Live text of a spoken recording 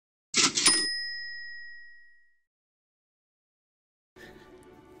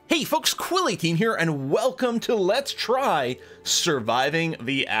Hey folks, Quill18 here, and welcome to Let's Try Surviving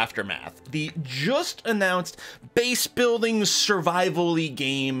the Aftermath, the just announced base building survival-y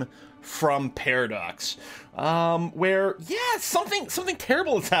game from Paradox, where, yeah, something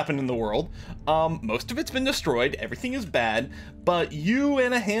terrible has happened in the world. Most of it's been destroyed, everything is bad, but you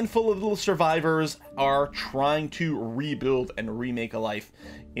and a handful of little survivors are trying to rebuild and remake a life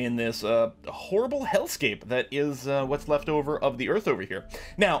in this horrible hellscape that is what's left over of the Earth over here.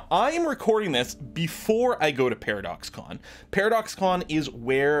 Now, I am recording this before I go to ParadoxCon. ParadoxCon is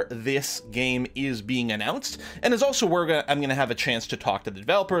where this game is being announced, and is also where I'm going to have a chance to talk to the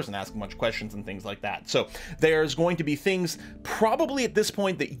developers and ask a bunch of questions and things like that. So there's going to be things probably at this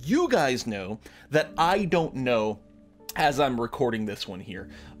point that you guys know that I don't know as I'm recording this one here.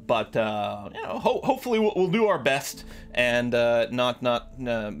 But you know, hopefully we'll do our best and not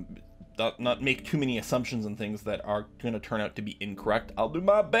make too many assumptions and things that are going to turn out to be incorrect. I'll do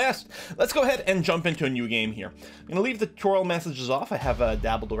my best. Let's go ahead and jump into a new game here. I'm going to leave the tutorial messages off. I have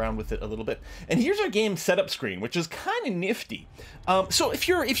dabbled around with it a little bit. And here's our game setup screen, which is kind of nifty. So if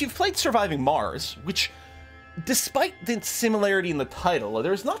you've played Surviving Mars, which, despite the similarity in the title,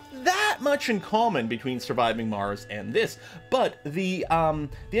 there's not that much in common between Surviving Mars and this, but the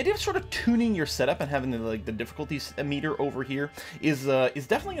idea of sort of tuning your setup and having the difficulty meter over here is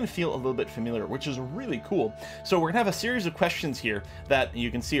definitely going to feel a little bit familiar, which is really cool. So we're gonna have a series of questions here that you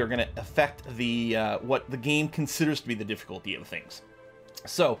can see are going to affect the what the game considers to be the difficulty of things.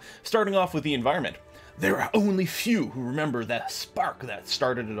 So starting off with the environment. There are only few who remember that spark that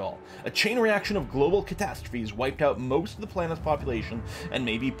started it all. A chain reaction of global catastrophes wiped out most of the planet's population and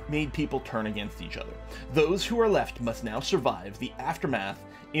maybe made people turn against each other. Those who are left must now survive the aftermath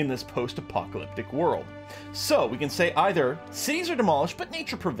in this post-apocalyptic world. So we can say either cities are demolished but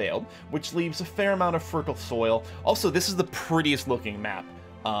nature prevailed, which leaves a fair amount of fertile soil. Also, this is the prettiest looking map.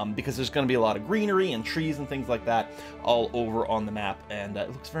 Because there's going to be a lot of greenery and trees and things like that all over on the map, and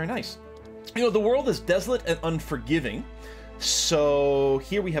it looks very nice. You know, the world is desolate and unforgiving, so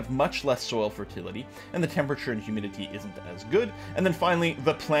here we have much less soil fertility, and the temperature and humidity isn't as good. And then finally,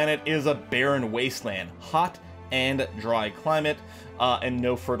 the planet is a barren wasteland, hot and dry climate, and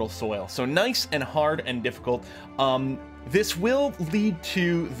no fertile soil. So nice and hard and difficult. This will lead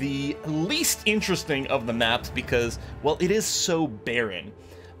to the least interesting of the maps because, well, it is so barren.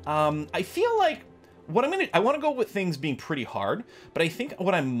 I feel like I want to go with things being pretty hard, but I think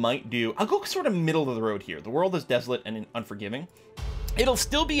what I might do, I'll go sort of middle of the road here. The world is desolate and unforgiving. It'll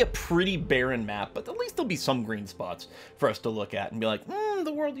still be a pretty barren map, but at least there'll be some green spots for us to look at and be like,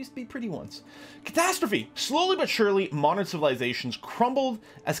 the world used to be pretty once. Catastrophe. Slowly but surely, modern civilizations crumbled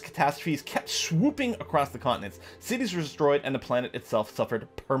as catastrophes kept swooping across the continents. Cities were destroyed, and the planet itself suffered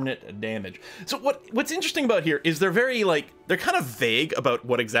permanent damage. So what's interesting about here is they're kind of vague about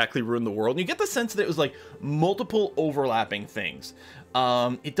what exactly ruined the world. And you get the sense that it was like multiple overlapping things.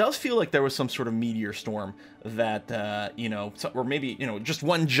 It does feel like there was some sort of meteor storm that, you know, or maybe, you know, just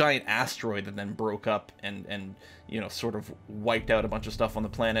one giant asteroid that then broke up and, you know, sort of wiped out a bunch of stuff on the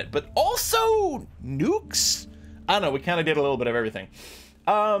planet, but also nukes? I don't know, we kind of did a little bit of everything.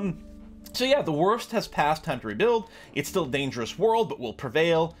 So yeah, the worst has passed, time to rebuild. It's still a dangerous world, but will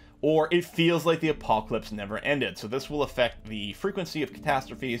prevail. Or it feels like the apocalypse never ended. So this will affect the frequency of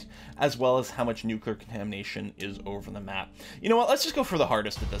catastrophes, as well as how much nuclear contamination is over the map. You know what, let's just go for the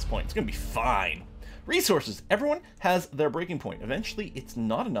hardest at this point. It's gonna be fine. Resources. Everyone has their breaking point. Eventually, it's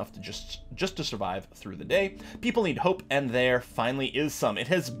not enough to just to survive through the day. People need hope, and there finally is some. It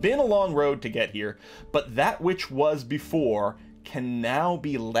has been a long road to get here, but that which was before can now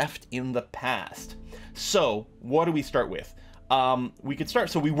be left in the past. So, what do we start with? We could start,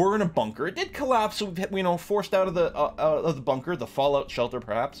 so we were in a bunker. It did collapse, so we've, you know, forced out of the bunker, the fallout shelter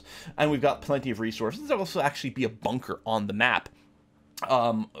perhaps, and we've got plenty of resources. There'll also actually be a bunker on the map,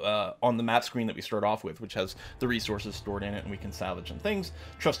 on the map screen that we start off with, which has the resources stored in it, and we can salvage some things.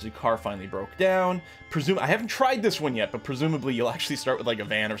 Trusted car finally broke down. I haven't tried this one yet, but presumably you'll actually start with like a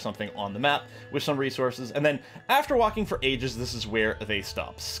van or something on the map with some resources, and then after walking for ages, this is where they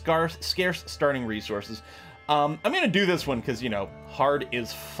stop. Scarce starting resources. I'm gonna do this one because, you know, hard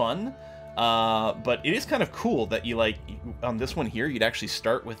is fun, but it is kind of cool that you, like, on this one here, you'd actually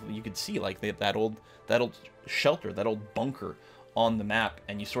start with, you could see like that old shelter, that old bunker on the map,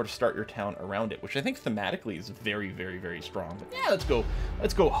 and you sort of start your town around it, which I think thematically is very, very, very strong. But yeah,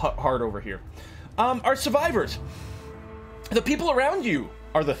 let's go hard over here. Our survivors. The people around you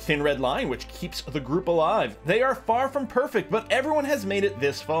are the thin red line which keeps the group alive. They are far from perfect, but everyone has made it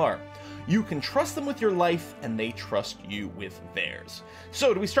this far. You can trust them with your life, and they trust you with theirs.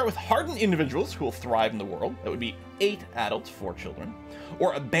 So do we start with hardened individuals who will thrive in the world? That would be 8 adults, 4 children.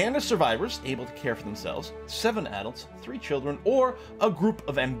 Or a band of survivors able to care for themselves, 7 adults, 3 children. Or a group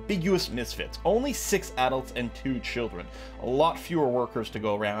of ambiguous misfits, only 6 adults and 2 children. A lot fewer workers to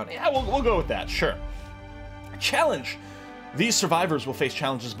go around. Yeah, we'll go with that, sure. Challenge. These survivors will face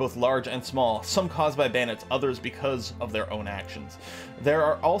challenges both large and small, some caused by bandits, others because of their own actions. There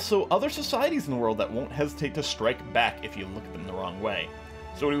are also other societies in the world that won't hesitate to strike back if you look at them the wrong way.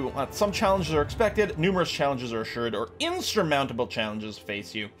 So we want some challenges are expected, numerous challenges are assured, or insurmountable challenges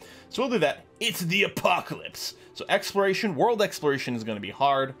face you. So we'll do that. It's the apocalypse. So exploration, world exploration is going to be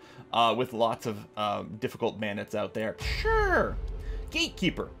hard, with lots of difficult bandits out there. Sure.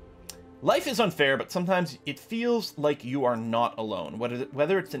 Gatekeeper. Life is unfair, but sometimes it feels like you are not alone,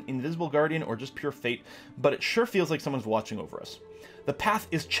 whether it's an invisible guardian or just pure fate, but it sure feels like someone's watching over us. The path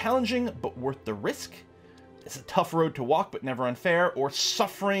is challenging, but worth the risk. It's a tough road to walk, but never unfair, or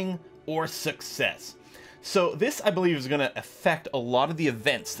suffering or success. So this, I believe, is going to affect a lot of the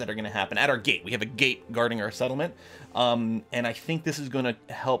events that are going to happen at our gate. We have a gate guarding our settlement, and I think this is going to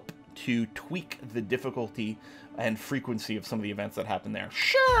help to tweak the difficulty and frequency of some of the events that happen there.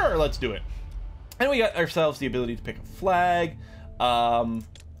 Sure, let's do it. And we got ourselves the ability to pick a flag. I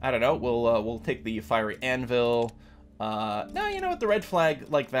don't know. We'll take the fiery anvil. No, you know what? The red flag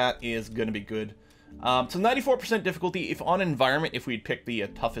like that is going to be good. So 94% difficulty. If on environment, if we'd pick the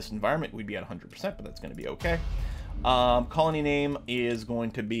toughest environment, we'd be at 100%, but that's going to be okay. Colony name is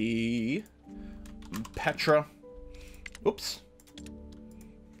going to be Petra. Oops.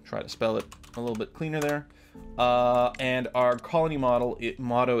 Try to spell it a little bit cleaner there. And our colony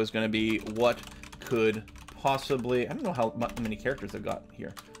motto is going to be what could possibly, I don't know how many characters I've got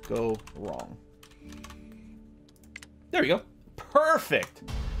here, go wrong. There we go. Perfect.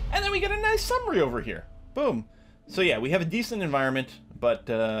 And then we get a nice summary over here. Boom. So yeah, we have a decent environment, but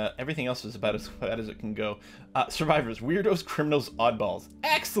everything else is about as bad as it can go. Survivors, weirdos, criminals, oddballs.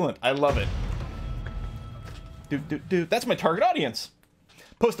 Excellent. I love it. That's my target audience.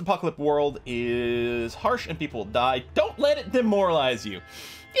 Post-apocalypse world is harsh and people die. Don't let it demoralize you.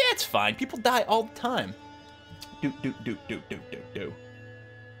 Yeah, it's fine. People die all the time. I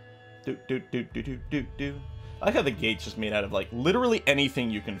like how the gate's just made out of, like, literally anything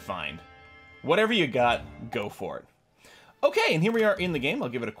you can find. Whatever you got, go for it. Okay, and here we are in the game. I'll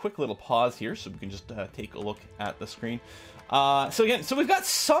give it a quick little pause here so we can just take a look at the screen. So we've got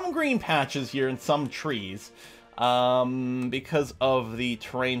some green patches here and some trees. Because of the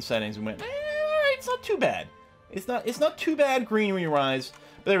terrain settings, we went, alright, it's not too bad. It's not too bad greenery-wise.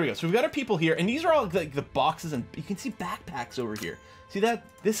 But there we go. So we've got our people here, and these are all like the boxes, and you can see backpacks over here. See that?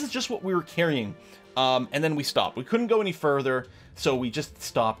 This is just what we were carrying. And then we stopped. We couldn't go any further, so we just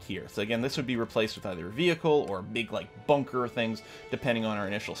stopped here. So again, this would be replaced with either a vehicle or big like bunker things, depending on our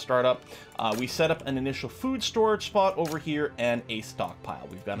initial startup. We set up an initial food storage spot over here and a stockpile.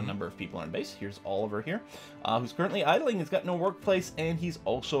 We've got a number of people on base. Here's Oliver here, who's currently idling. He's got no workplace, and he's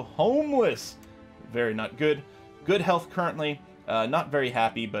also homeless. Very not good. Good health currently. Not very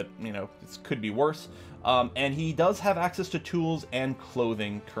happy, but, you know, this could be worse. And he does have access to tools and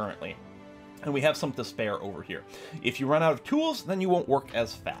clothing currently. And we have some to spare over here. If you run out of tools, then you won't work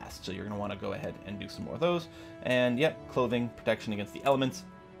as fast. So you're going to want to go ahead and do some more of those. And yep, clothing, protection against the elements,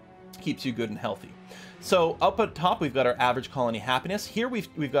 keeps you good and healthy. So up at top, we've got our average colony happiness. Here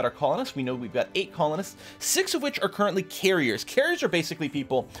we've got our colonists. We know we've got 8 colonists, 6 of which are currently carriers. Carriers are basically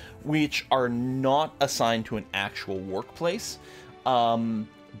people which are not assigned to an actual workplace,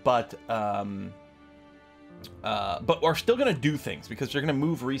 but are still going to do things because they're going to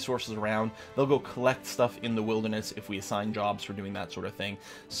move resources around. They'll go collect stuff in the wilderness if we assign jobs for doing that sort of thing.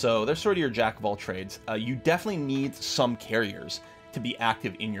 So they're sort of your jack of all trades. You definitely need some carriers to be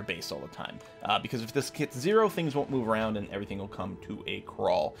active in your base all the time, because if this hits 0, things won't move around and everything will come to a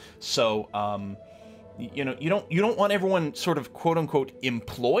crawl. So you know, you don't want everyone sort of quote unquote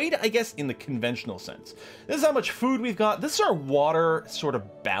employed, I guess, in the conventional sense. This is how much food we've got. This is our water sort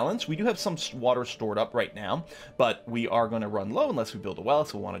of balance. We do have some water stored up right now, but we are going to run low unless we build a well,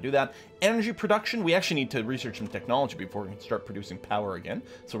 so we'll want to do that. Energy production, we actually need to research some technology before we can start producing power again.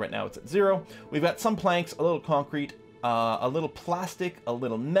 So right now it's at 0. We've got some planks, a little concrete, a little plastic, a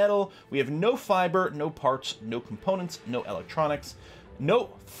little metal. We have no fiber, no parts, no components, no electronics,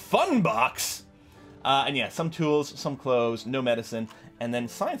 no fun box. And yeah, some tools, some clothes, no medicine, and then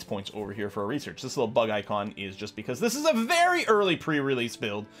science points over here for our research. This little bug icon is just because this is a very early pre-release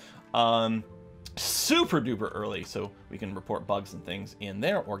build. Super duper early, so we can report bugs and things in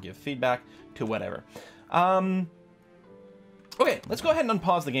there or give feedback to whatever. Okay, let's go ahead and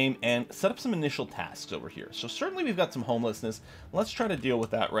unpause the game and set up some initial tasks over here. So certainly we've got some homelessness. Let's try to deal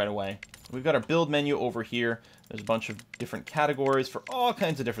with that right away. We've got our build menu over here. There's a bunch of different categories for all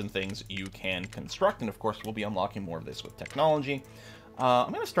kinds of different things you can construct. And of course, we'll be unlocking more of this with technology.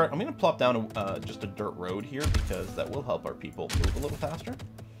 I'm going to plop down just a dirt road here because that will help our people move a little faster.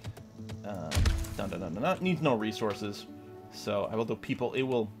 Needs no resources. So, although people, it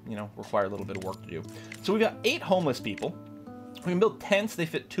will, require a little bit of work to do. So we've got 8 homeless people. We can build tents, they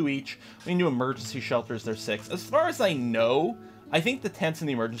fit 2 each. We can do emergency shelters, there's 6. As far as I know, I think the tents and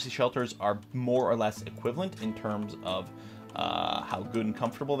the emergency shelters are more or less equivalent in terms of how good and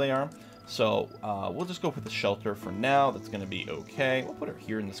comfortable they are. So we'll just go with the shelter for now. That's going to be okay. We'll put it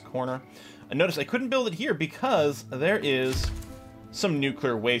here in this corner. And notice I couldn't build it here because there is some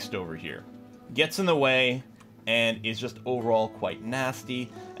nuclear waste over here. Gets in the way and is just overall quite nasty,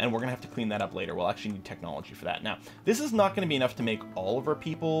 and we're going to have to clean that up later. We'll actually need technology for that. Now, this is not going to be enough to make all of our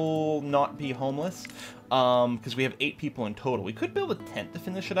people not be homeless, because we have 8 people in total. We could build a tent to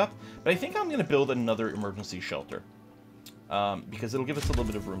finish it up, but I think I'm going to build another emergency shelter, because it'll give us a little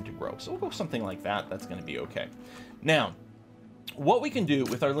bit of room to grow. So we'll go something like that. That's going to be okay. Now, what we can do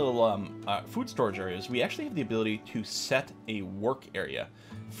with our little food storage areas, we actually have the ability to set a work area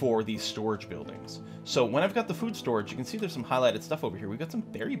for these storage buildings. So when I've got the food storage, you can see there's some highlighted stuff over here. We've got some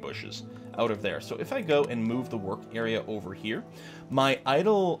berry bushes out of there. So if I go and move the work area over here, my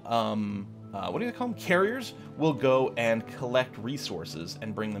idle, what do they call them? Carriers will go and collect resources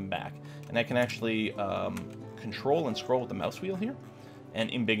and bring them back. And I can actually control and scroll with the mouse wheel here and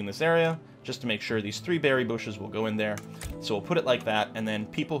embiggen this area just to make sure these 3 berry bushes will go in there. So we'll put it like that, and then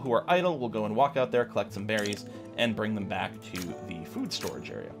people who are idle will go and walk out there, collect some berries, and bring them back to the food storage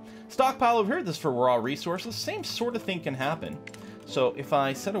area. Stockpile over here, this is for raw resources. Same sort of thing can happen. So if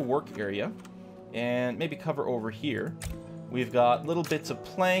I set a work area and maybe cover over here, we've got little bits of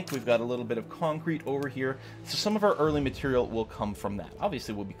plank, we've got a little bit of concrete over here. So some of our early material will come from that.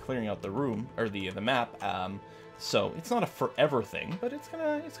 Obviously, we'll be clearing out the room, or the map, so it's not a forever thing, but it's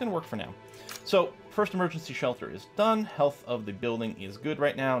gonna work for now. So first emergency shelter is done. Health of the building is good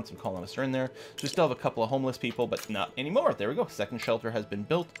right now, and some colonists are in there. So we still have a couple of homeless people, but not anymore. There we go. Second shelter has been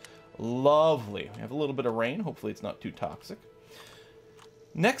built. Lovely. We have a little bit of rain. Hopefully it's not too toxic.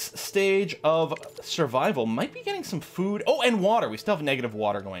 Next stage of survival might be getting some food. Oh, and water. We still have negative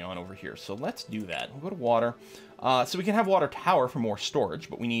water going on over here, so let's do that. We'll go to water. So we can have water tower for more storage,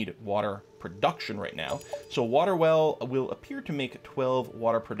 but we need water production right now. So water well will appear to make 12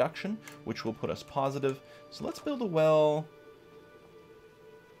 water production, which will put us positive. So let's build a well.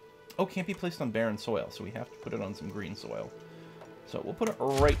 Oh, can't be placed on barren soil, so we have to put it on some green soil. So we'll put it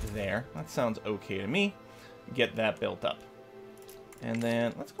right there. That sounds okay to me. Get that built up. And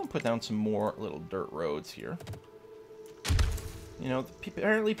then let's go and put down some more little dirt roads here. You know,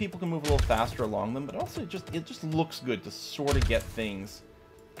 apparently people can move a little faster along them, but also it just looks good to sort of get things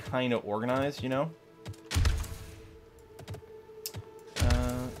kind of organized, you know?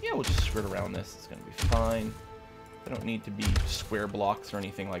 Yeah, we'll just skirt around this. It's going to be fine. They don't need to be square blocks or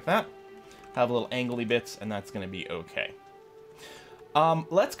anything like that. Have little angly bits, and that's going to be okay.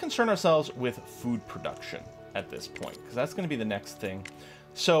 Let's concern ourselves with food production at this point, because that's going to be the next thing.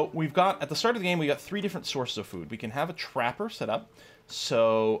 So we've got, at the start of the game, we got 3 different sources of food. We can have a trapper set up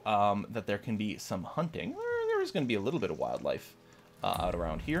so that there can be some hunting. There is going to be a little bit of wildlife out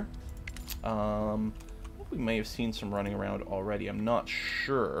around here. I think we may have seen some running around already. I'm not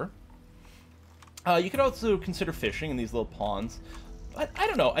sure. You could also consider fishing in these little ponds. But I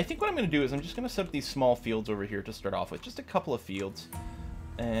don't know. I think what I'm going to do is I'm just going to set up these small fields over here to start off with. Just a couple of fields.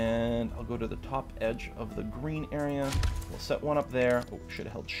 And I'll go to the top edge of the green area. We'll set one up there. Oh, should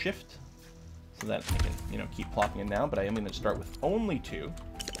have held shift so that I can, you know, keep plopping it down. But I am going to start with only 2.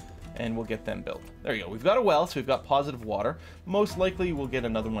 And we'll get them built. There you go. We've got a well, so we've got positive water. Most likely we'll get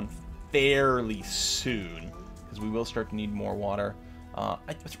another one fairly soon, because we will start to need more water.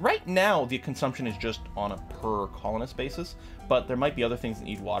 Right now, the consumption is just on a per colonist basis, but there might be other things that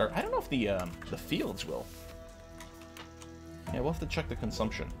need water. I don't know if the fields will. Yeah, we'll have to check the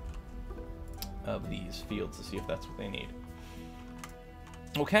consumption of these fields to see if that's what they need.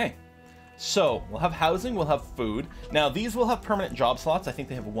 Okay, so we'll have housing, we'll have food. Now, these will have permanent job slots. I think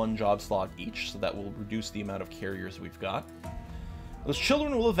they have 1 job slot each, so that will reduce the amount of carriers we've got. Those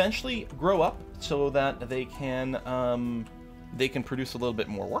children will eventually grow up so that they can produce a little bit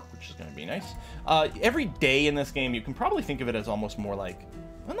more work, which is going to be nice. Every day in this game, you can probably think of it as almost more like,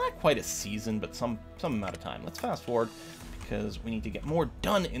 well, not quite a season, but some amount of time. Let's fast forward, because we need to get more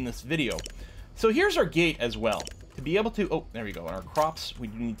done in this video. So here's our gate as well. to be able to... Oh, there we go. In our crops, we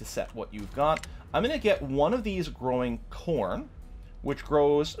do need to set what you've got. I'm going to get one of these growing corn, which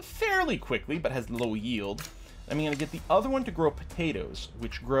grows fairly quickly, but has low yield. I'm going to get the other one to grow potatoes,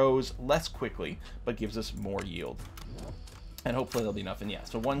 which grows less quickly, but gives us more yield. And hopefully there'll be enough. And yeah,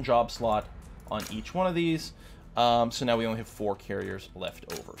 so 1 job slot on each one of these. So now we only have 4 carriers left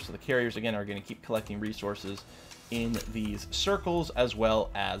over. So the carriers, again, are going to keep collecting resources in these circles, as well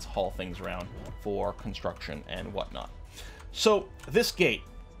as haul things around for construction and whatnot. So this gate,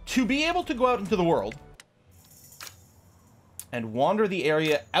 to be able to go out into the world and wander the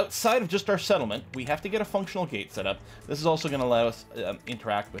area outside of just our settlement, we have to get a functional gate set up. This is also going to allow us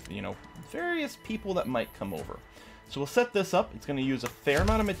interact with, you know, various people that might come over. So we'll set this up. It's going to use a fair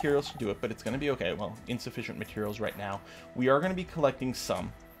amount of materials to do it, but it's going to be okay. Well, insufficient materials right now. We are going to be collecting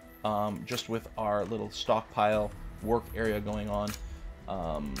some, just with our little stockpile work area going on. What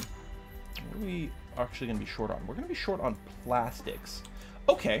are we actually going to be short on? We're going to be short on plastics.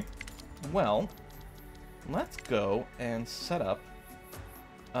 Okay, well, let's go and set up,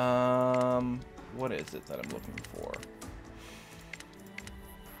 what is it that I'm looking for?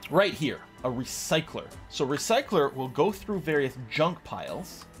 Right here, a recycler. So recycler will go through various junk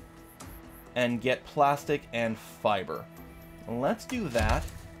piles and get plastic and fiber. Let's do that.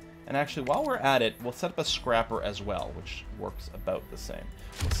 And actually, while we're at it, we'll set up a scrapper as well, which works about the same.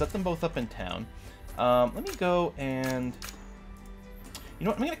 We'll set them both up in town. Let me go and... You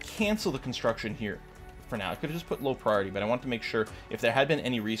know what? I'm going to cancel the construction here for now. I could have just put low priority, but I want to make sure if there had been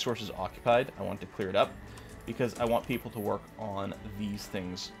any resources occupied, I want to clear it up, because I want people to work on these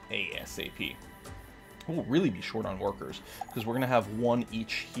things ASAP. We'll really be short on workers, because we're going to have 1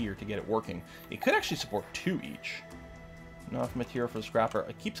 each here to get it working. It could actually support 2 each. Enough material for the scrapper.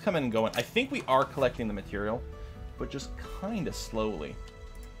 It keeps coming and going. I think we are collecting the material, but just kind of slowly.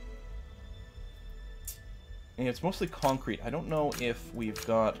 And it's mostly concrete. I don't know if we've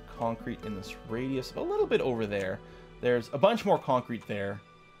got concrete in this radius. A little bit over there. There's a bunch more concrete there.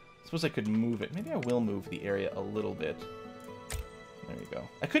 I suppose I could move it. Maybe I will move the area a little bit. There we go.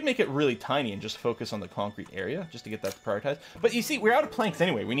 I could make it really tiny and just focus on the concrete area, just to get that prioritized. But you see, we're out of planks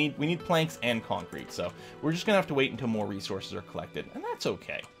anyway. We need planks and concrete, so we're just gonna have to wait until more resources are collected, and that's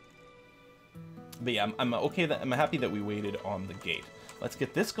okay. But yeah, I'm okay. I'm happy that we waited on the gate. Let's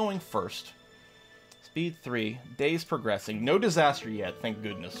get this going first. Speed 3. Days progressing. No disaster yet, thank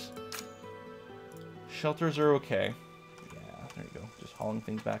goodness. Shelters are okay. Yeah, there you go. Just hauling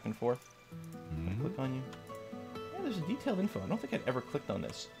things back and forth. Click on you. There's a detailed info. I don't think I'd ever clicked on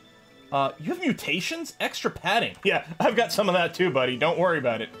this. You have mutations? Extra padding. Yeah, I've got some of that too, buddy. Don't worry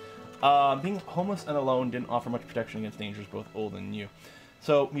about it. Being homeless and alone didn't offer much protection against dangers, both old and new.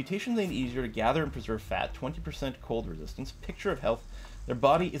 So, mutations made it easier to gather and preserve fat, 20% cold resistance, picture of health. Their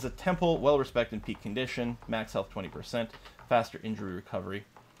body is a temple, well-respected peak condition, max health 20%, faster injury recovery,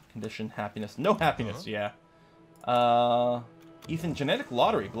 condition, happiness, no happiness, yeah. Ethan, genetic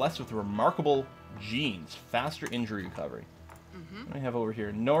lottery, blessed with remarkable genes, faster injury recovery. What do we have over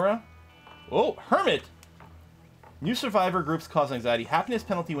here? Nora. Oh, hermit. New survivor groups cause anxiety. Happiness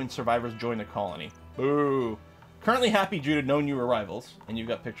penalty when survivors join a colony. Boo. Currently happy due to no new arrivals. And you've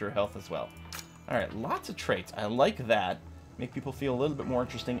got picture of health as well. Alright, lots of traits. I like that. Make people feel a little bit more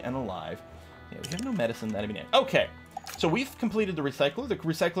interesting and alive. Yeah, we have no medicine. That'd be nice. Okay. So we've completed the recycler. The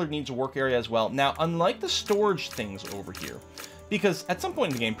recycler needs a work area as well. Now, unlike the storage things over here, because at some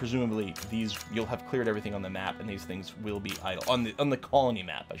point in the game, presumably, you'll have cleared everything on the map, and these things will be idle. On the colony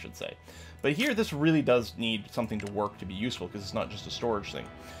map, I should say. But here, this really does need something to work to be useful, because it's not just a storage thing.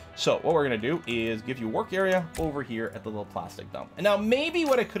 So, what we're going to do is give you a work area over here at the little plastic dump. And now, maybe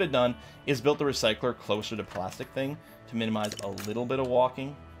what I could have done is built the recycler closer to the plastic thing to minimize a little bit of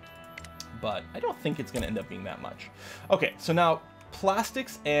walking. But I don't think it's going to end up being that much. Okay, so now,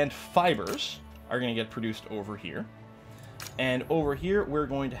 plastics and fibers are going to get produced over here. And over here, we're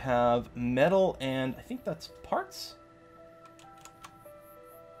going to have metal and I think that's parts?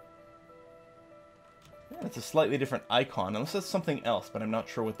 Yeah, it's a slightly different icon, unless that's something else, but I'm not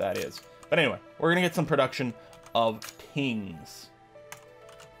sure what that is. But anyway, we're going to get some production of pings.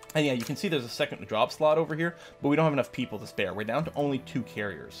 And yeah, you can see there's a second job slot over here, but we don't have enough people to spare. We're down to only 2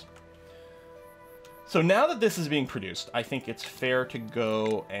 carriers. So now that this is being produced, I think it's fair to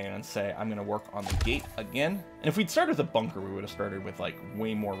go and say, I'm going to work on the gate again. And if we'd started with a bunker, we would have started with like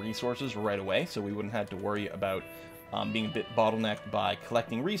way more resources right away. So we wouldn't have to worry about being a bit bottlenecked by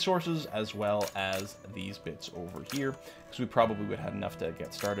collecting resources as well as these bits over here. Because we probably would have enough to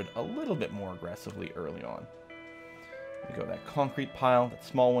get started a little bit more aggressively early on. We go that concrete pile. That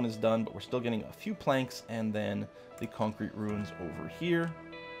small one is done, but we're still getting a few planks and then the concrete ruins over here.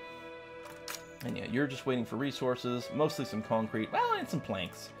 And yeah, you're just waiting for resources, mostly some concrete, well, and some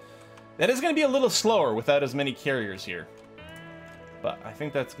planks. That is going to be a little slower without as many carriers here. But I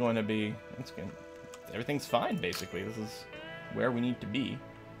think that's going to be, everything's fine, basically. This is where we need to be.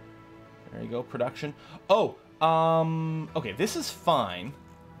 There you go, production. Oh, okay, this is fine.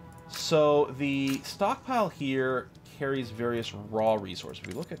 So the stockpile here carries various raw resources. If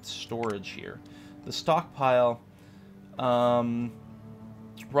we look at storage here, the stockpile,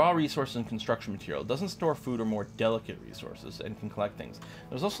 raw resources and construction material. It doesn't store food or more delicate resources and can collect things.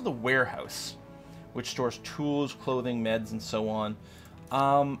 There's also the warehouse, which stores tools, clothing, meds, and so on,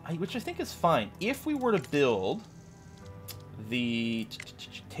 which I think is fine. If we were to build the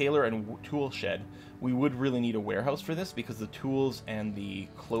tailor and tool shed, we would really need a warehouse for this because the tools and the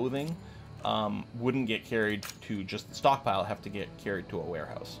clothing wouldn't get carried to just the stockpile, have to get carried to a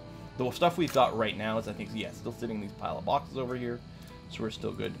warehouse. The stuff we've got right now is, I think, yeah, still sitting in these pile of boxes over here. So we're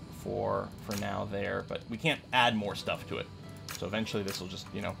still good for now there, but we can't add more stuff to it. So eventually this will just,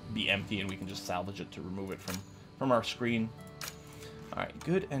 you know, be empty and we can just salvage it to remove it from our screen. All right,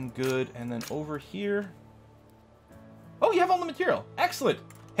 good and good. And then over here, oh, you have all the material. Excellent.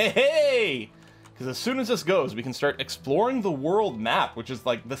 Hey, hey! Because as soon as this goes, we can start exploring the world map, which is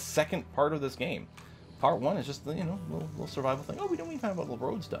like the second part of this game. Part one is just, you know, little survival thing. Oh, we don't even have all the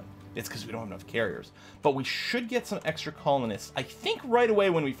roads done. It's because we don't have enough carriers. But we should get some extra colonists, I think, right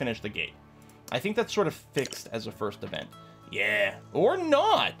away when we finish the gate. I think that's sort of fixed as a first event. Yeah, or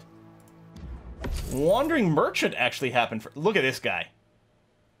not. Wandering Merchant actually happened. Look at this guy.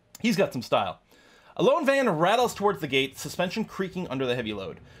 He's got some style. A lone van rattles towards the gate, suspension creaking under the heavy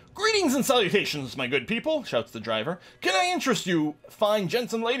load. "Greetings and salutations, my good people," shouts the driver. "Can I interest you, fine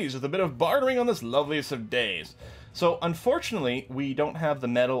gents and ladies, with a bit of bartering on this loveliest of days?" So, unfortunately, we don't have the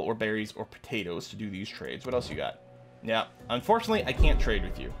metal or berries or potatoes to do these trades. What else you got? Yeah, unfortunately, I can't trade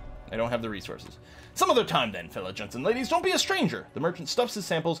with you. I don't have the resources. "Some other time then, fellow gents and ladies, don't be a stranger." The merchant stuffs his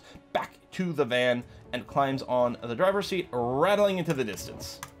samples back to the van and climbs on the driver's seat, rattling into the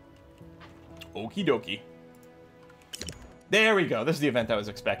distance. Okie dokie. There we go. This is the event I was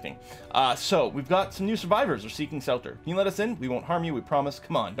expecting. So, we've got some new survivors are seeking shelter. Can you let us in? We won't harm you, we promise.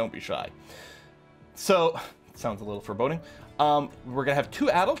 Come on, don't be shy. So, sounds a little foreboding. We're going to have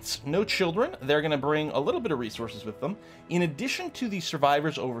 2 adults, no children. They're going to bring a little bit of resources with them. In addition to the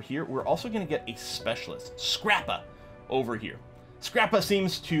survivors over here, we're also going to get a specialist, Scrappa, over here. Scrappa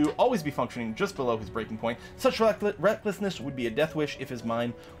seems to always be functioning just below his breaking point. Such recklessness would be a death wish if his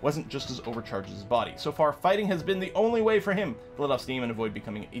mind wasn't just as overcharged as his body. So far, fighting has been the only way for him to let off steam and avoid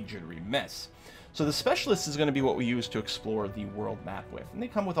becoming a jittery mess. So the specialist is going to be what we use to explore the world map with. And they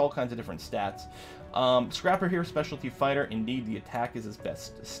come with all kinds of different stats. Scrapper here, specialty fighter. Indeed, the attack is his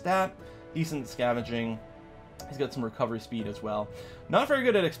best stat. Decent scavenging. He's got some recovery speed as well. Not very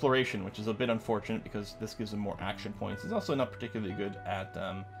good at exploration, which is a bit unfortunate because this gives him more action points. He's also not particularly good at,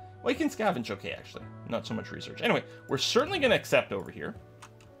 well, he can scavenge okay, actually. Not so much research. Anyway, we're certainly going to accept over here.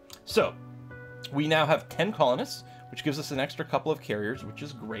 So, we now have 10 colonists, which gives us an extra couple of carriers, which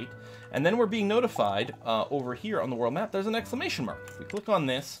is great. And then we're being notified over here on the world map, there's an exclamation mark. If we click on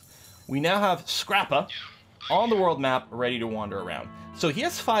this, we now have Scrappa on the world map ready to wander around. So he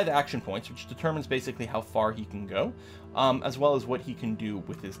has 5 action points, which determines basically how far he can go, as well as what he can do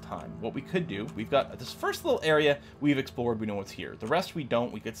with his time. What we could do, we've got this first little area we've explored, we know what's here. The rest we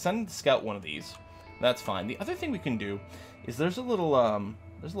don't. We could send the scout one of these. That's fine. The other thing we can do is there's a little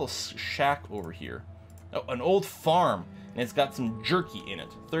shack over here. Oh, an old farm, and it's got some jerky in it.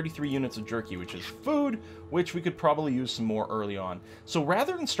 33 units of jerky, which is food, which we could probably use some more early on. So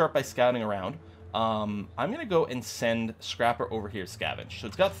rather than start by scouting around, I'm going to go and send Scrapper over here to scavenge. So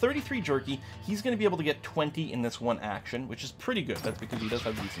it's got 33 jerky. He's going to be able to get 20 in this one action, which is pretty good. That's because he does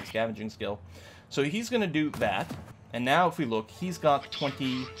have decent scavenging skill. So he's going to do that. And now if we look, he's got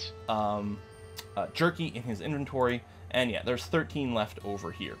 20 jerky in his inventory. And yeah, there's 13 left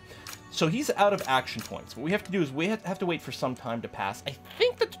over here. So he's out of action points. What we have to do is we have to wait for some time to pass. I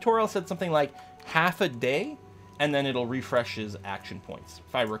think the tutorial said something like half a day, and then it'll refresh his action points,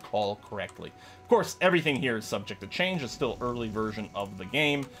 if I recall correctly. Of course, everything here is subject to change. It's still early version of the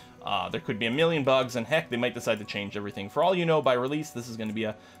game. There could be a million bugs, and heck, they might decide to change everything. For all you know, by release, this is going to be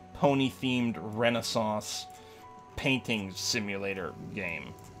a pony-themed Renaissance painting simulator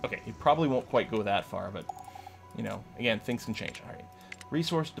game. Okay, it probably won't quite go that far, but, you know, again, things can change. All right.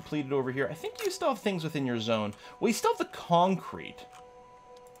 Resource depleted over here. I think you still have things within your zone. Well, you still have the concrete.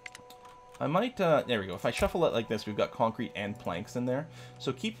 I might, there we go. If I shuffle it like this, we've got concrete and planks in there.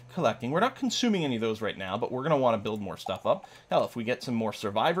 So keep collecting. We're not consuming any of those right now, but we're going to want to build more stuff up. Hell, if we get some more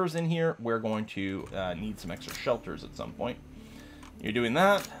survivors in here, we're going to need some extra shelters at some point. You're doing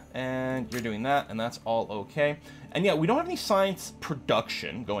that. And you're doing that, and that's all okay. And yeah, we don't have any science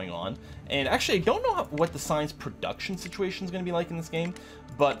production going on. And actually, I don't know what the science production situation is going to be like in this game,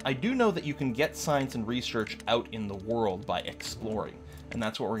 but I do know that you can get science and research out in the world by exploring. And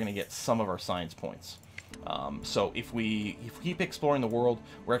that's where we're going to get some of our science points. So if we keep exploring the world,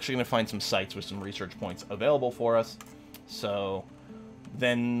 we're actually going to find some sites with some research points available for us. So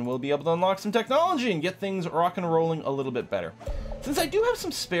then we'll be able to unlock some technology and get things rocking and rolling a little bit better. Since I do have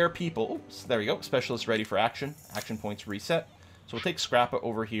some spare people, oops, there we go, specialist ready for action. Action points reset. So we'll take Scrappa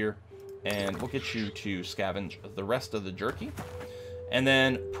over here, and we'll get you to scavenge the rest of the jerky. And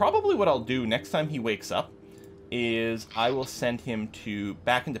then probably what I'll do next time he wakes up is I will send him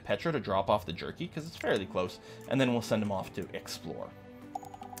back into Petra to drop off the jerky, because it's fairly close, and then we'll send him off to explore.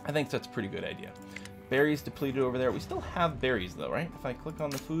 I think that's a pretty good idea. Berries depleted over there. We still have berries, though, right? If I click on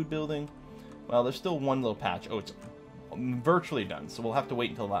the food building, well, there's still one little patch. Oh, it's virtually done, so we'll have to wait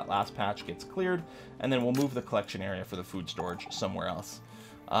until that last patch gets cleared, and then we'll move the collection area for the food storage somewhere else,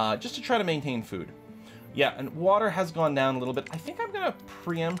 just to try to maintain food. Yeah, and water has gone down a little bit. I think I'm going to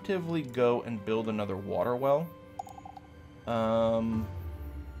preemptively go and build another water well. There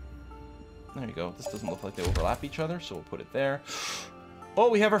you go. This doesn't look like they overlap each other, so we'll put it there. Oh,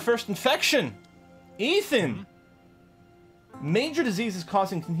 we have our first infection! Ethan! Major diseases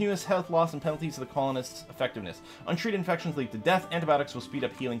causing continuous health loss and penalties to the colonists' effectiveness. Untreated infections lead to death. Antibiotics will speed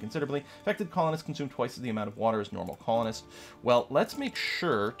up healing considerably. Affected colonists consume twice the amount of water as normal colonists. Well, let's make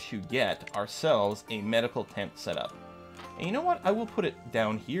sure to get ourselves a medical tent set up. And you know what? I will put it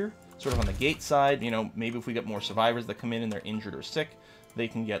down here, sort of on the gate side. You know, maybe if we get more survivors that come in and they're injured or sick, they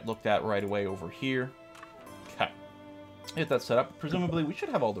can get looked at right away over here. Okay. Get that set up. Presumably, we should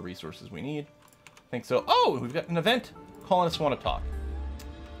have all the resources we need. I think so. Oh, we've got an event. Colonists want to talk.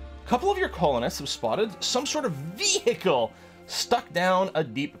 A couple of your colonists have spotted some sort of vehicle stuck down a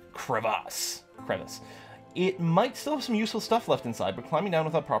deep crevice. It might still have some useful stuff left inside, but climbing down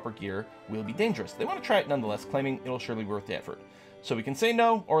without proper gear will be dangerous. They want to try it nonetheless, claiming it'll surely be worth the effort. So we can say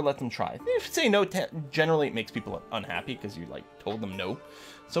no or let them try. If you say no, generally it makes people unhappy because you told them no.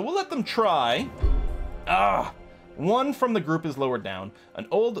 So we'll let them try. One from the group is lowered down. An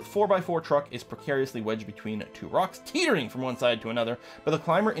old 4x4 truck is precariously wedged between two rocks, teetering from one side to another, but the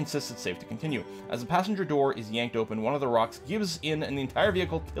climber insists it's safe to continue. As the passenger door is yanked open, one of the rocks gives in and the entire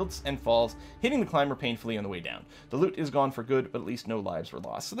vehicle tilts and falls, hitting the climber painfully on the way down. The loot is gone for good, but at least no lives were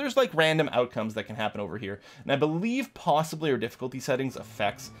lost. So there's random outcomes that can happen over here, and I believe possibly our difficulty settings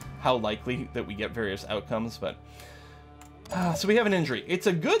affects how likely that we get various outcomes, but... so we have an injury. It's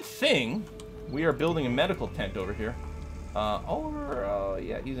a good thing we are building a medical tent over here. Oliver,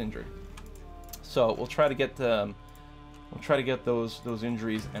 yeah, he's injured. So we'll try to get those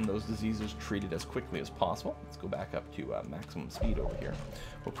injuries and those diseases treated as quickly as possible. Let's go back up to maximum speed over here.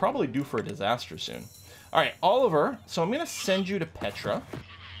 We're probably due for a disaster soon. All right, Oliver. So I'm gonna send you to Petra,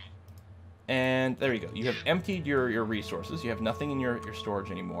 and there you go. You have emptied your resources. You have nothing in your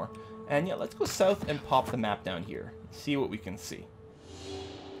storage anymore. And yeah, let's go south and pop the map down here. See what we can see.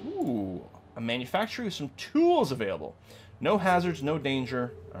 Ooh. A manufacturer with some tools available. No hazards, no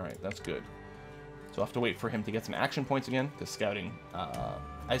danger. Alright, that's good. So I'll have to wait for him to get some action points again, because scouting,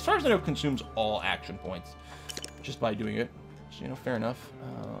 as far as I know, consumes all action points just by doing it. So, you know, fair enough.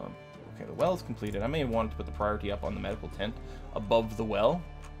 Okay, the well is completed. I may have wanted to put the priority up on the medical tent above the well.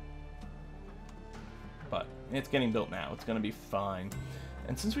 But it's getting built now. It's going to be fine.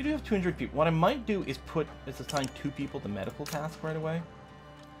 And since we do have 200 people, what I might do is assign 2 people to medical task right away.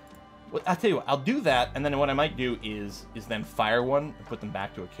 Well, I'll tell you what, I'll do that, and then what I might do is then fire one and put them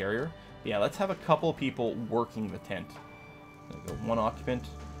back to a carrier. But yeah, let's have a couple people working the tent. There we go, 1 occupant.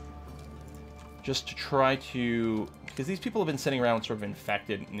 Just to try to... because these people have been sitting around sort of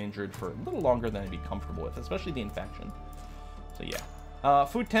infected and injured for a little longer than I'd be comfortable with, especially the infection. So yeah.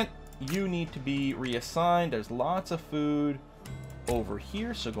 Food tent, you need to be reassigned. There's lots of food over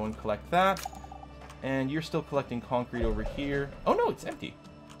here, so go and collect that. And you're still collecting concrete over here. Oh no, it's empty.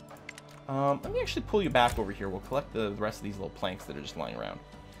 Let me actually pull you back over here. We'll collect the rest of these little planks that are just lying around.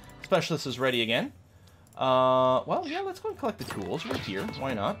 Specialist is ready again. Well, yeah, let's go and collect the tools right here.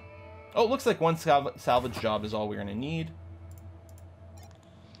 Why not? Oh, it looks like 1 salvage job is all we're going to need.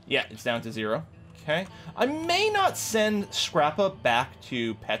 Yeah, it's down to 0. Okay. I may not send Scrappa back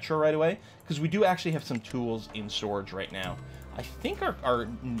to Petra right away, because we do actually have some tools in storage right now. I think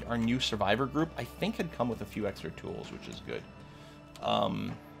our new survivor group, I think, had come with a few extra tools, which is good.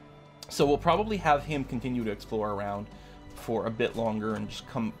 So we'll probably have him continue to explore around for a bit longer and just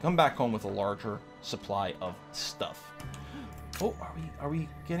come back home with a larger supply of stuff. Oh, are we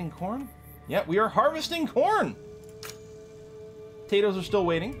getting corn? Yeah, we are harvesting corn. potatoes are still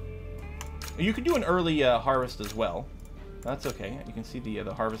waiting. You could do an early harvest as well. That's okay. You can see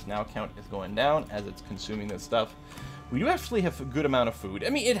the harvest now count is going down as it's consuming this stuff. We do actually have a good amount of food. I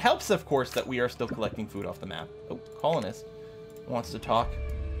mean, it helps, of course, that we are still collecting food off the map. Oh, colonist wants to talk.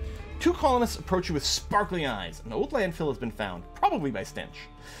 2 colonists approach you with sparkling eyes. An old landfill has been found, probably by stench.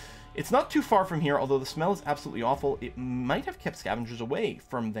 It's not too far from here, although the smell is absolutely awful. It might have kept scavengers away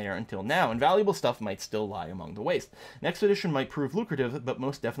from there until now, and valuable stuff might still lie among the waste. An expedition might prove lucrative, but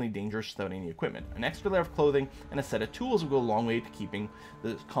most definitely dangerous without any equipment. An extra layer of clothing and a set of tools will go a long way to keeping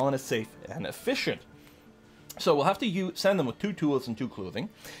the colonists safe and efficient. So we'll have to send them with 2 tools and 2 clothing.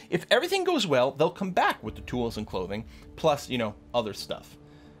 If everything goes well, they'll come back with the tools and clothing, plus, you know, other stuff.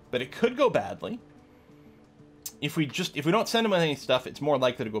 But it could go badly. If we don't send them any stuff, it's more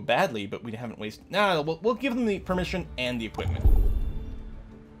likely to go badly, but we haven't wasted... No, we'll give them the permission and the equipment.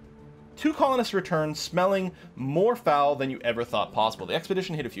 2 colonists return, smelling more foul than you ever thought possible. The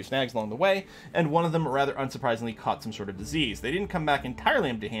expedition hit a few snags along the way, and one of them, rather unsurprisingly, caught some sort of disease. They didn't come back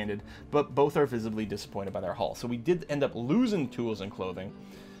entirely empty-handed, but both are visibly disappointed by their haul. So we did end up losing tools and clothing.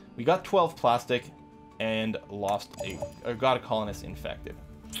 We got 12 plastic, and got a colonist infected.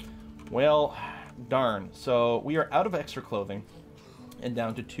 Well, darn. So we are out of extra clothing and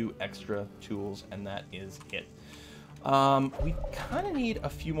down to 2 extra tools, and that is it. We kind of need a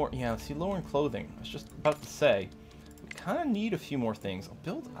few more... Yeah, see, lower in clothing. I was just about to say, we kind of need a few more things.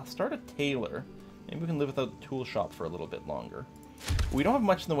 I'll start a tailor. Maybe we can live without the tool shop for a little bit longer. We don't have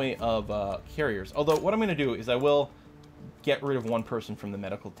much in the way of carriers. Although, what I'm going to do is I will get rid of 1 person from the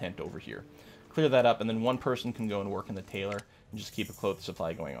medical tent over here. Clear that up, and then 1 person can go and work in the tailor and just keep a clothes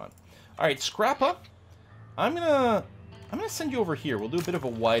supply going on. All right, scrap up. I'm gonna send you over here. We'll do a bit of a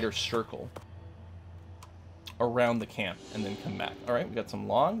wider circle around the camp and then come back. All right, we got some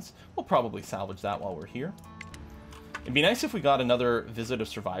logs. We'll probably salvage that while we're here. It'd be nice if we got another visit of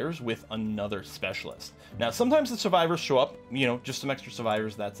survivors with another specialist. Now, sometimes the survivors show up, you know, just some extra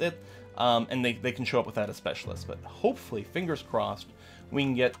survivors, that's it. And they can show up without a specialist. But hopefully, fingers crossed, we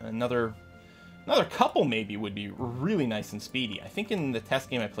can get another couple maybe would be really nice and speedy. I think in the test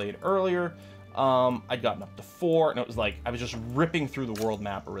game I played earlier, I'd gotten up to 4, and it was like I was just ripping through the world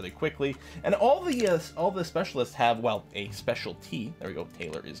map really quickly. And all the specialists have, well, a specialty. There we go.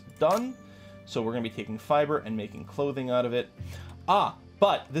 Tailor is done. So we're going to be taking fiber and making clothing out of it.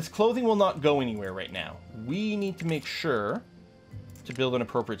 But this clothing will not go anywhere right now. We need to make sure to build an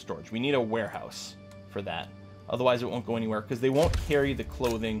appropriate storage. We need a warehouse for that. Otherwise, it won't go anywhere because they won't carry the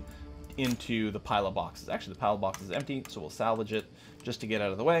clothing into the pile of boxes. Actually, the pile of boxes is empty, so we'll salvage it just to get out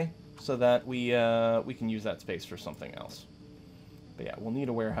of the way so that we can use that space for something else. But yeah, we'll need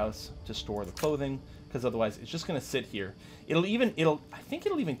a warehouse to store the clothing because otherwise it's just going to sit here. I think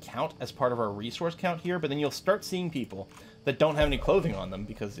it'll even count as part of our resource count here, but then you'll start seeing people that don't have any clothing on them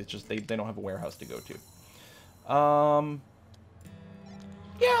because it's just they don't have a warehouse to go to.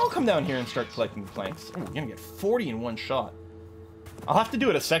 Yeah, I'll come down here and start collecting the planks. Oh, we're going to get 40 in one shot. I'll have to do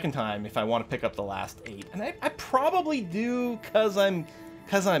it a second time if I want to pick up the last 8. And I probably do because I'm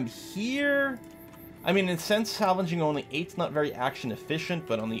here. I mean, in a sense, salvaging only 8's not very action efficient,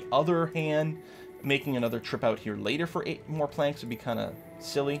 but on the other hand, making another trip out here later for 8 more planks would be kind of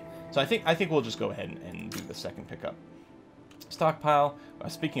silly. So I think we'll just go ahead and do the second pickup. Stockpile.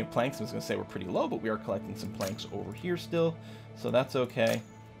 Speaking of planks, I was going to say we're pretty low, but we are collecting some planks over here still, so that's okay.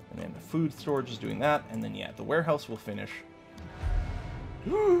 And then the food storage is doing that, and then yeah, the warehouse will finish.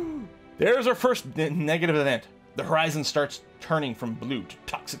 There's our first negative event. The horizon starts turning from blue to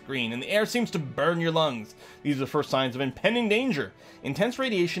toxic green, and the air seems to burn your lungs. These are the first signs of impending danger. Intense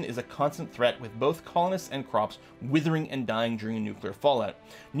radiation is a constant threat, with both colonists and crops withering and dying during a nuclear fallout.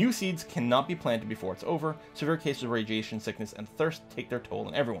 New seeds cannot be planted before it's over. Severe cases of radiation sickness and thirst take their toll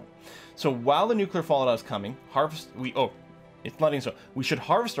on everyone. So while the nuclear fallout is coming, it's flooding, so we should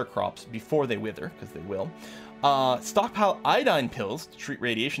harvest our crops before they wither, because they will. Stockpile iodine pills to treat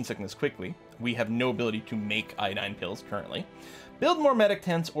radiation sickness quickly. We have no ability to make iodine pills currently. Build more medic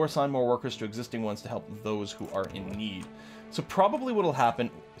tents or assign more workers to existing ones to help those who are in need. So probably what will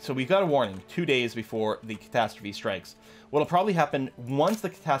happen, so we've got a warning 2 days before the catastrophe strikes. What will probably happen once the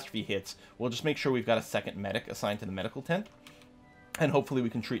catastrophe hits, we'll just make sure we've got a second medic assigned to the medical tent. And hopefully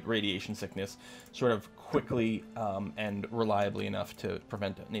we can treat radiation sickness sort of quickly and reliably enough to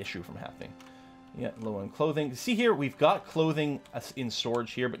prevent an issue from happening. Yeah, low on clothing. See here, we've got clothing in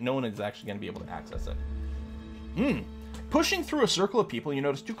storage here, but no one is actually going to be able to access it. Pushing through a circle of people, you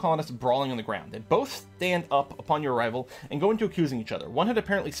notice 2 colonists brawling on the ground. They both stand up upon your arrival and go into accusing each other. One had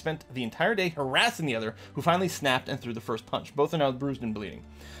apparently spent the entire day harassing the other, who finally snapped and threw the first punch. Both are now bruised and bleeding.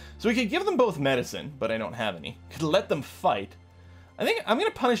 So we could give them both medicine, but I don't have any. Could let them fight. I think I'm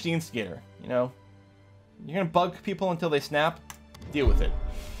going to punish the instigator, you know? You're going to bug people until they snap? Deal with it.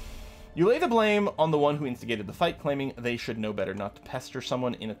 You lay the blame on the one who instigated the fight, claiming they should know better not to pester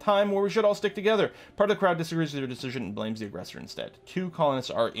someone in a time where we should all stick together. Part of the crowd disagrees with your decision and blames the aggressor instead. 2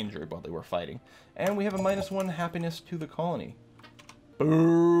 colonists are injured while they were fighting. And we have a -1 happiness to the colony.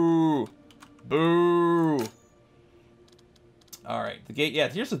 Boo! Boo! Alright, the gate, yeah,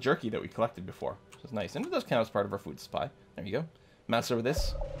 here's the jerky that we collected before, which is nice. And it does count as part of our food supply. There you go. Mouse over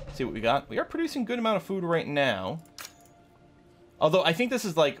this. See what we got. We are producing a good amount of food right now. Although, I think this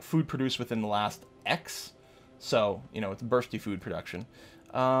is, like, food produced within the last X. So, you know, it's bursty food production.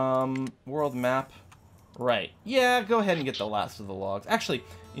 World map. Right. Yeah, go ahead and get the last of the logs. Actually,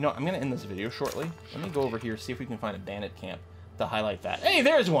 you know, I'm going to end this video shortly. Let me go over here, see if we can find a bandit camp to highlight that. Hey,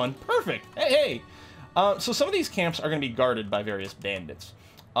 there's one! Perfect! Hey, hey! So some of these camps are going to be guarded by various bandits.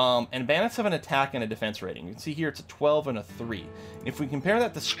 And bandits have an attack and a defense rating. You can see here it's a 12 and a 3. If we compare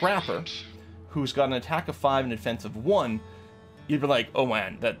that to Scrapper, who's got an attack of 5 and a defense of 1, you'd be like, oh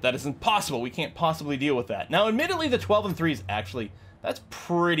man, that is impossible. We can't possibly deal with that. Now, admittedly, the 12 and 3 is actually, that's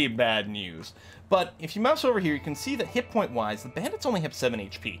pretty bad news. But if you mouse over here, you can see that hit point-wise, the bandits only have 7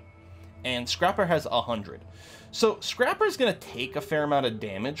 HP. And Scrapper has 100. So Scrapper is going to take a fair amount of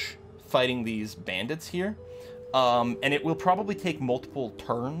damage fighting these bandits here. And it will probably take multiple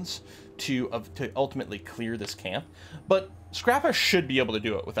turns to ultimately clear this camp. But Scrapper should be able to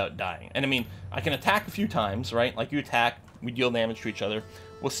do it without dying. And I mean, I can attack a few times, right? Like you attack, we deal damage to each other.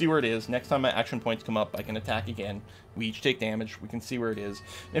 We'll see where it is. Next time my action points come up, I can attack again. We each take damage. We can see where it is.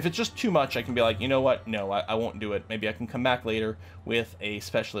 And if it's just too much, I can be like, you know what? No, I won't do it. Maybe I can come back later with a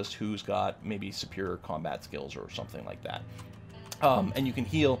specialist who's got maybe superior combat skills or something like that. And you can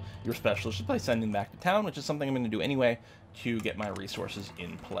heal your specialist just by sending them back to town, which is something I'm going to do anyway to get my resources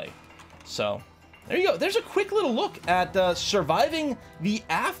in play. So, there you go. There's a quick little look at surviving the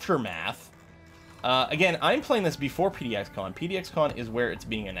aftermath. Again, I'm playing this before PDXCon. PDXCon is where it's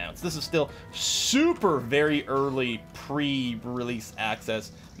being announced. This is still super very early pre-release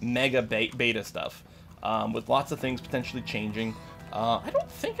access, mega beta stuff, with lots of things potentially changing. I don't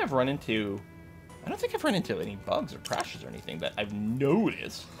think I've run into any bugs or crashes or anything that I've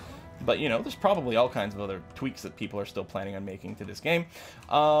noticed. But, you know, there's probably all kinds of other tweaks that people are still planning on making to this game.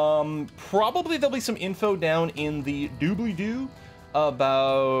 Probably there'll be some info down in the doobly-doo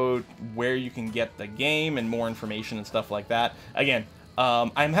about where you can get the game and more information and stuff like that. Again,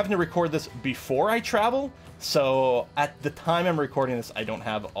 I'm having to record this before I travel, so at the time I'm recording this, I don't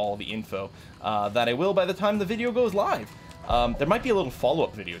have all the info that I will by the time the video goes live. There might be a little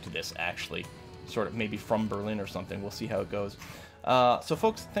follow-up video to this, actually. Sort of maybe from Berlin or something. We'll see how it goes. So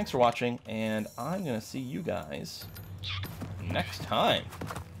folks, thanks for watching, and I'm gonna see you guys next time.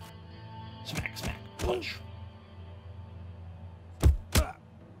 Smack, smack, punch.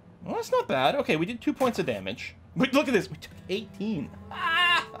 Well, that's not bad. Okay, we did 2 points of damage. But look at this, we took 18.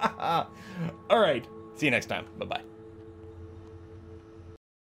 All right, see you next time. Bye-bye.